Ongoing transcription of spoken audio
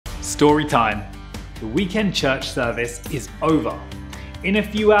Story time. The weekend church service is over. In a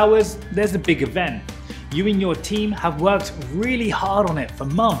few hours, there's a big event. You and your team have worked really hard on it for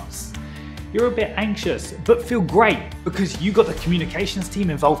months. You're a bit anxious, but feel great because you got the communications team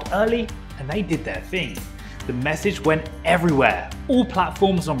involved early and they did their thing. The message went everywhere, all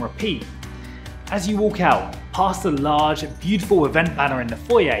platforms on repeat. As you walk out, past the large, beautiful event banner in the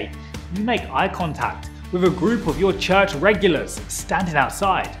foyer, you make eye contact with a group of your church regulars standing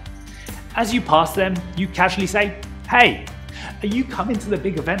outside. As you pass them, you casually say, "Hey, are you coming to the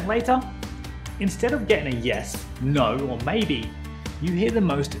big event later?" Instead of getting a yes, no, or maybe, you hear the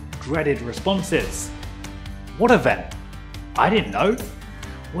most dreaded responses. "What event? I didn't know.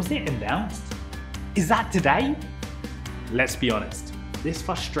 Was it announced? Is that today?" Let's be honest, this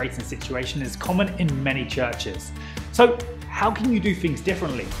frustrating situation is common in many churches. So how can you do things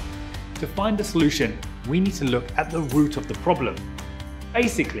differently? To find a solution, we need to look at the root of the problem.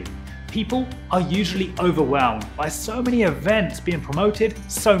 Basically, people are usually overwhelmed by so many events being promoted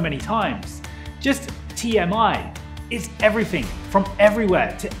so many times. Just TMI, it's everything from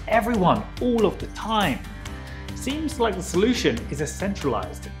everywhere to everyone all of the time. Seems like the solution is a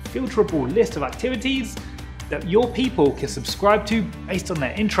centralized, filterable list of activities that your people can subscribe to based on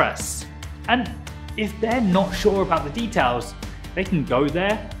their interests. And if they're not sure about the details, they can go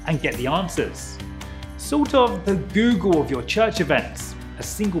there and get the answers. Sort of the Google of your church events, a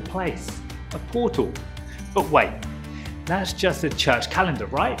single place, a portal. But wait, that's just a church calendar,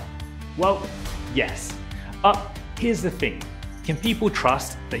 right? Well, yes. But here's the thing. Can people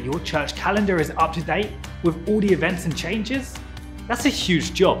trust that your church calendar is up to date with all the events and changes? That's a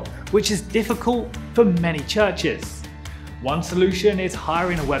huge job, which is difficult for many churches. One solution is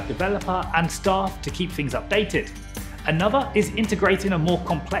hiring a web developer and staff to keep things updated. Another is integrating a more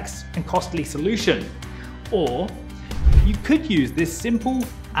complex and costly solution. Or you could use this simple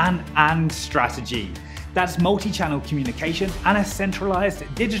and strategy. That's multi-channel communication and a centralized,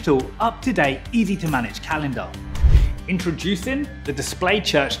 digital, up-to-date, easy-to-manage calendar. Introducing the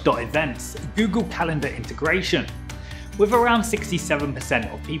Display.Church.events Google Calendar integration. With around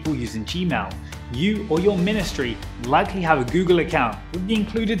 67% of people using GCal, you or your ministry likely have a Google account with the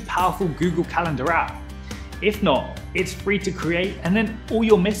included powerful Google Calendar app. If not, it's free to create, and then all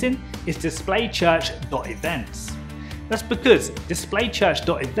you're missing is Display.Church.events. That's because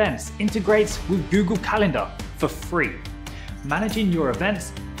Display.Church.events integrates with Google Calendar for free. Managing your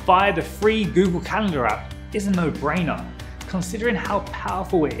events via the free Google Calendar app is a no-brainer, considering how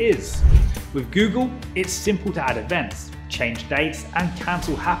powerful it is. With Google, it's simple to add events, change dates, and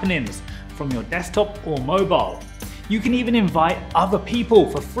cancel happenings from your desktop or mobile. You can even invite other people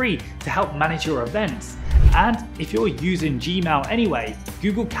for free to help manage your events. And if you're using GCal anyway,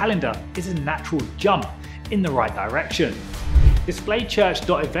 Google Calendar is a natural jump in the right direction.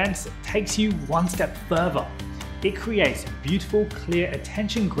 Display.Church.events takes you one step further. It creates beautiful, clear,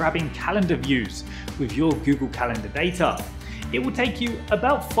 attention-grabbing calendar views with your Google Calendar data. It will take you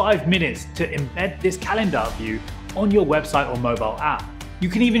about 5 minutes to embed this calendar view on your website or mobile app. You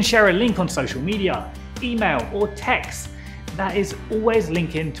can even share a link on social media, email, or text that is always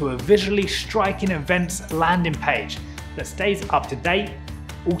linking to a visually striking events landing page that stays up to date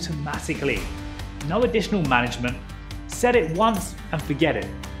automatically. No additional management. Set it once and forget it.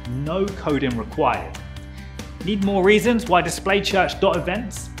 No coding required. Need more reasons why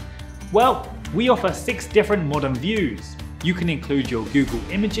Display.Church.events? Well, we offer 6 different modern views. You can include your Google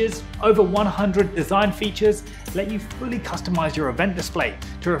images, over 100 design features let you fully customize your event display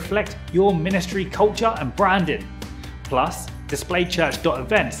to reflect your ministry culture and branding. Plus,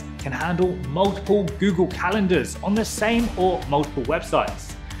 Display.Church.events can handle multiple Google calendars on the same or multiple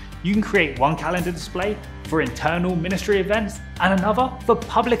websites. You can create one calendar display for internal ministry events and another for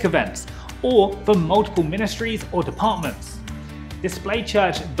public events or for multiple ministries or departments.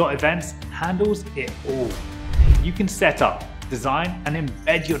 Display.Church.events handles it all. You can set up, design, and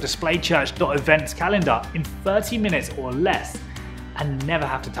embed your Display.Church.events calendar in 30 minutes or less and never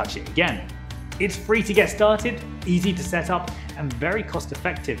have to touch it again. It's free to get started, easy to set up, and very cost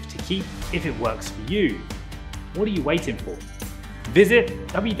effective to keep if it works for you. What are you waiting for? Visit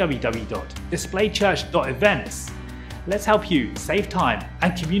www.Display.Church.events. Let's help you save time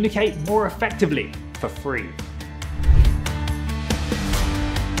and communicate more effectively for free.